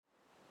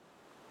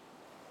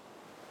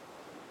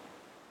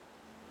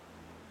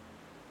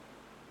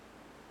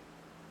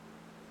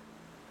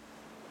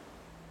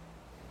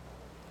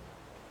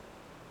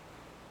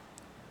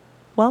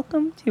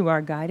Welcome to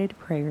our guided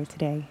prayer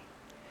today.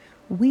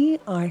 We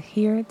are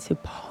here to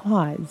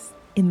pause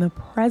in the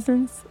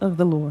presence of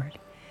the Lord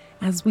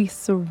as we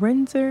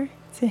surrender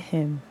to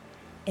Him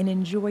and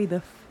enjoy the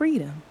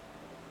freedom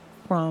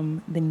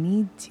from the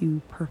need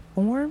to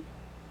perform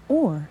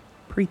or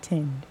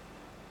pretend.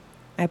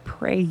 I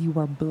pray you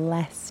are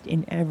blessed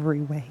in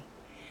every way,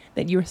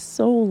 that your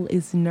soul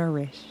is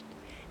nourished,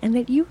 and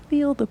that you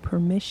feel the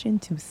permission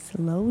to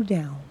slow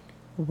down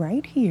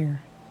right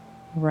here,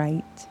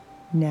 right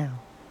now.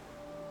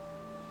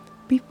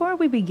 Before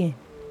we begin,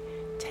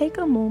 take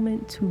a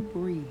moment to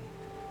breathe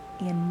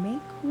and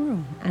make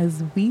room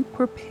as we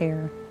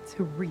prepare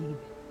to read.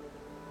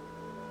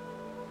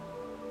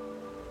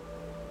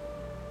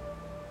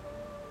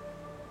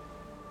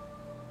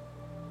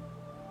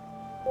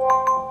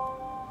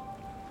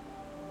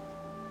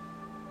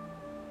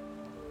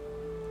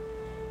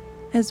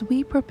 As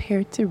we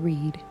prepare to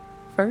read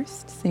 1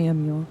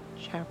 Samuel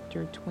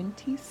chapter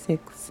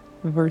 26,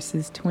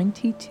 verses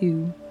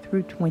 22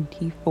 through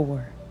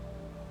 24.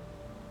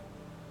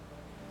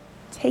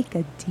 Take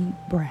a deep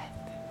breath.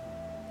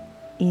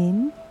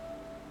 In,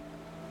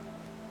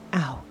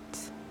 out.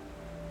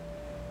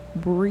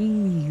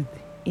 Breathe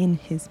in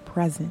His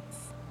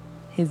presence,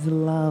 His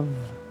love,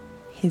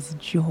 His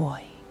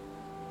joy.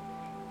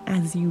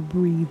 As you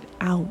breathe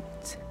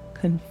out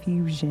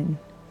confusion,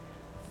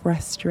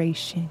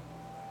 frustration,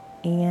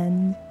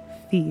 and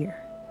fear.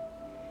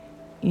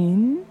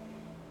 In,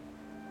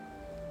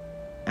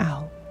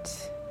 out.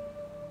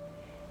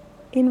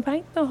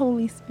 Invite the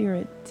Holy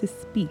Spirit to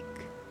speak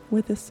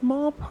with a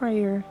small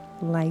prayer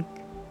like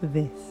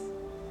this.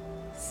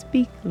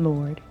 Speak,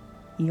 Lord,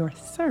 your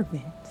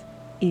servant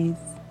is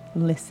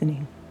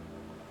listening.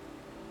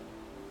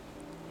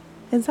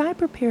 As I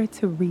prepare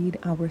to read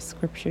our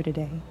scripture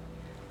today,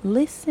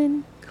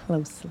 listen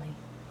closely,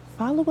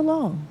 follow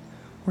along,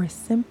 or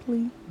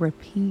simply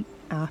repeat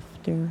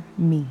after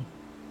me.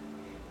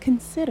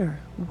 Consider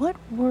what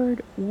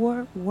word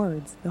or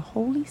words the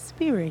Holy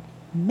Spirit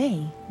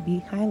may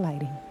be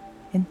highlighting,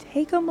 and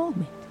take a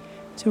moment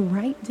to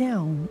write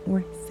down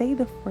or say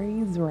the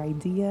phrase or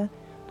idea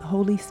the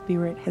Holy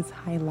Spirit has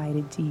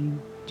highlighted to you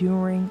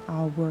during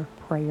our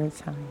prayer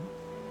time.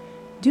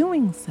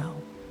 Doing so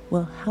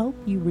will help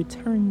you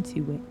return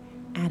to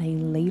it at a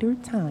later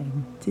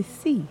time to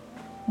see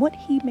what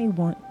He may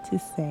want to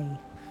say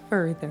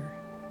further.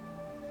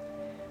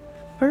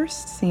 1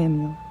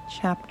 Samuel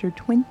chapter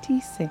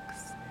 26,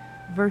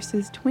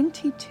 verses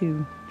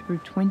 22 through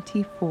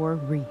 24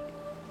 read,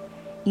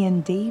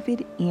 And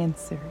David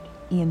answered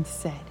and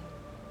said,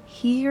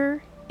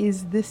 Here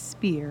is the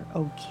spear,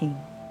 O king.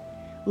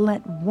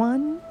 Let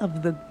one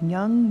of the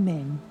young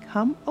men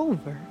come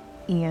over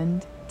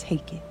and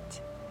take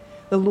it.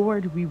 The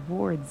Lord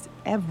rewards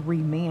every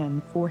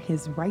man for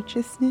his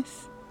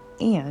righteousness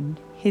and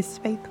his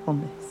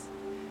faithfulness.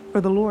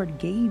 For the Lord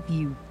gave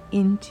you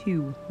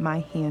into my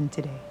hand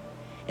today,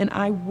 and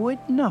I would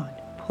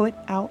not put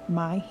out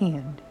my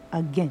hand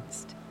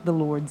against the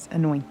Lord's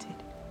anointed.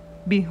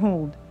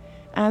 Behold,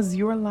 as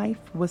your life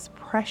was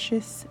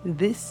precious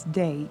this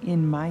day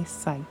in my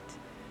sight,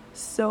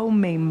 so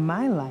may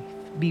my life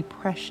be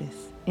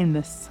precious in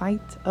the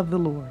sight of the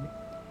Lord,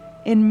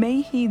 and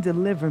may He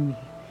deliver me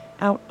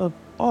out of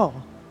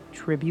all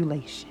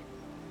tribulation.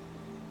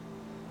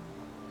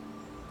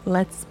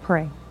 Let's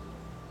pray.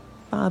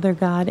 Father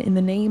God, in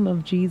the name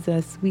of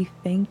Jesus, we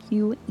thank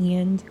you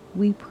and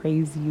we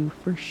praise you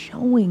for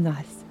showing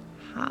us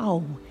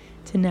how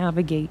to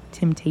navigate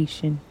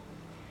temptation.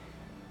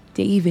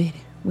 David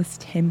was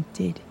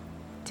tempted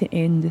to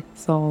end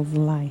Saul's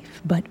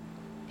life, but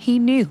he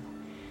knew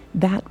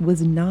that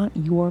was not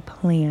your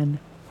plan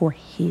for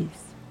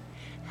his.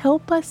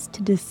 Help us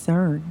to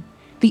discern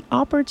the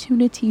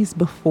opportunities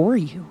before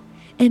you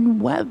and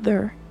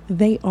whether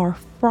they are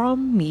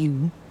from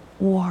you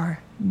or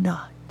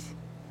not.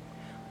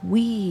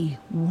 We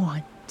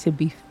want to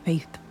be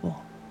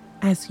faithful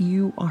as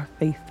you are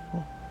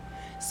faithful.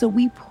 So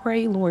we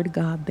pray, Lord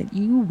God, that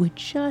you would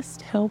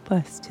just help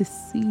us to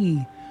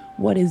see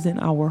what is in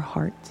our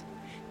heart,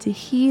 to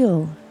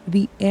heal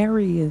the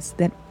areas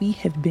that we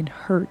have been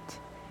hurt,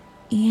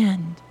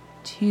 and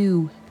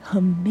to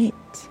commit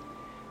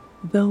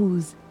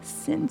those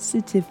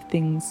sensitive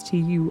things to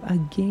you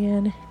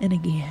again and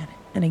again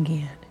and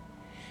again.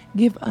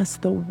 Give us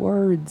the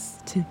words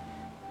to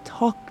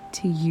talk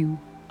to you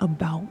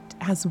about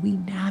as we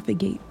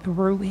navigate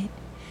through it,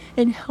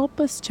 and help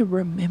us to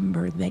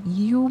remember that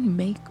you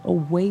make a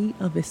way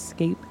of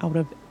escape out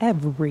of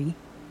every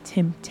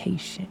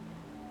temptation.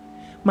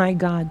 My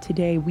God,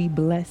 today we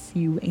bless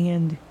you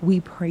and we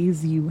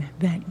praise you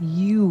that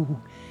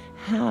you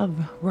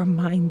have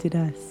reminded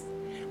us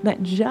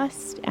that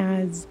just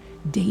as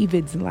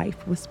David's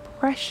life was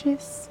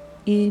precious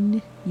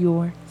in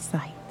your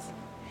sight,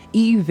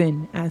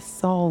 even as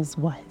Saul's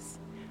was,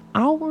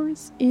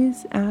 ours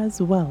is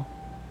as well.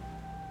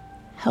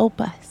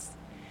 Help us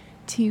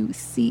to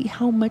see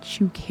how much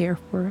you care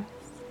for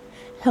us.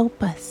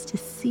 Help us to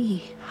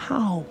see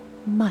how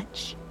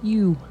much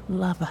you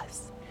love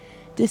us,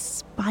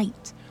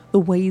 despite the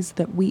ways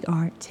that we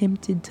are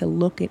tempted to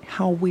look at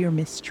how we are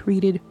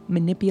mistreated,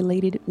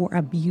 manipulated, or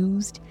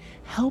abused.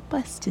 Help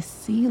us to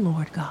see,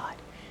 Lord God,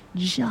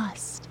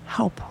 just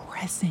how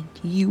present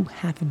you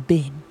have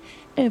been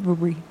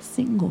every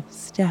single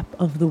step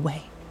of the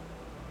way.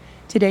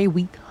 Today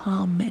we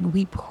come and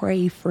we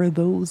pray for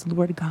those,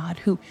 Lord God,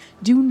 who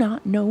do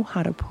not know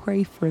how to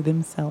pray for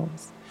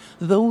themselves,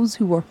 those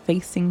who are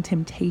facing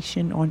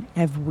temptation on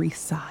every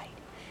side.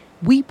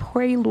 We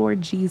pray,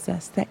 Lord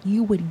Jesus, that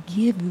you would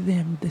give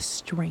them the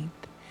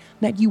strength,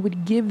 that you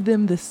would give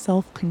them the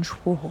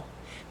self-control,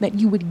 that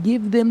you would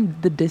give them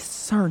the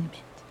discernment,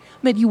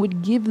 that you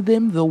would give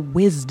them the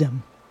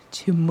wisdom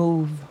to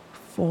move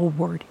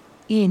forward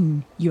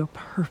in your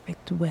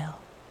perfect will.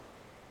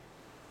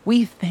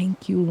 We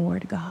thank you,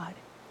 Lord God.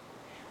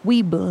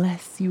 We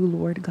bless you,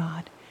 Lord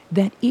God,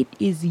 that it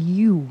is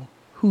you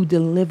who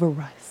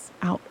deliver us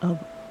out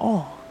of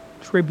all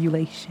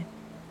tribulation.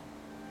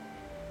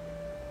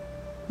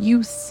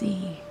 You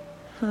see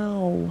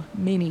how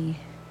many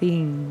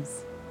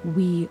things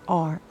we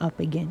are up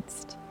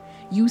against.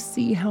 You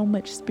see how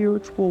much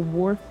spiritual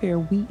warfare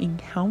we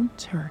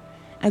encounter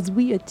as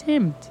we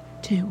attempt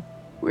to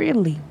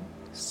really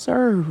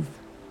serve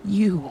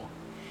you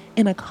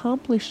and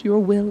accomplish your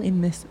will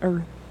in this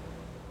earth.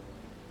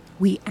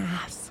 We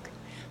ask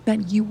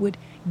that you would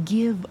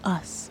give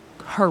us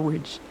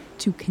courage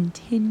to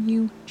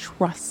continue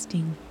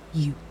trusting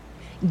you.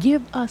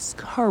 Give us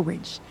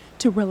courage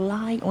to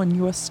rely on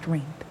your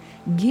strength.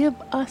 Give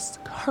us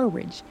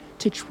courage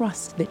to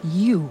trust that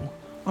you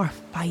are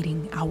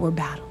fighting our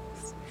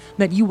battles,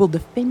 that you will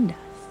defend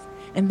us,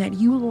 and that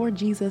you, Lord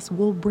Jesus,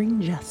 will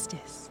bring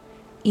justice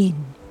in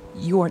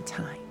your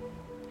time.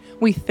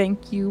 We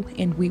thank you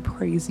and we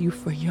praise you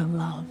for your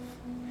love,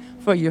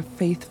 for your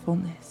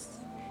faithfulness,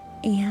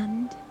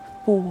 and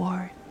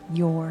for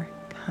your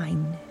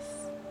kindness.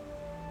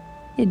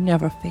 It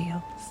never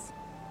fails.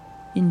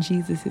 In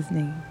Jesus'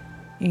 name,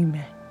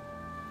 amen.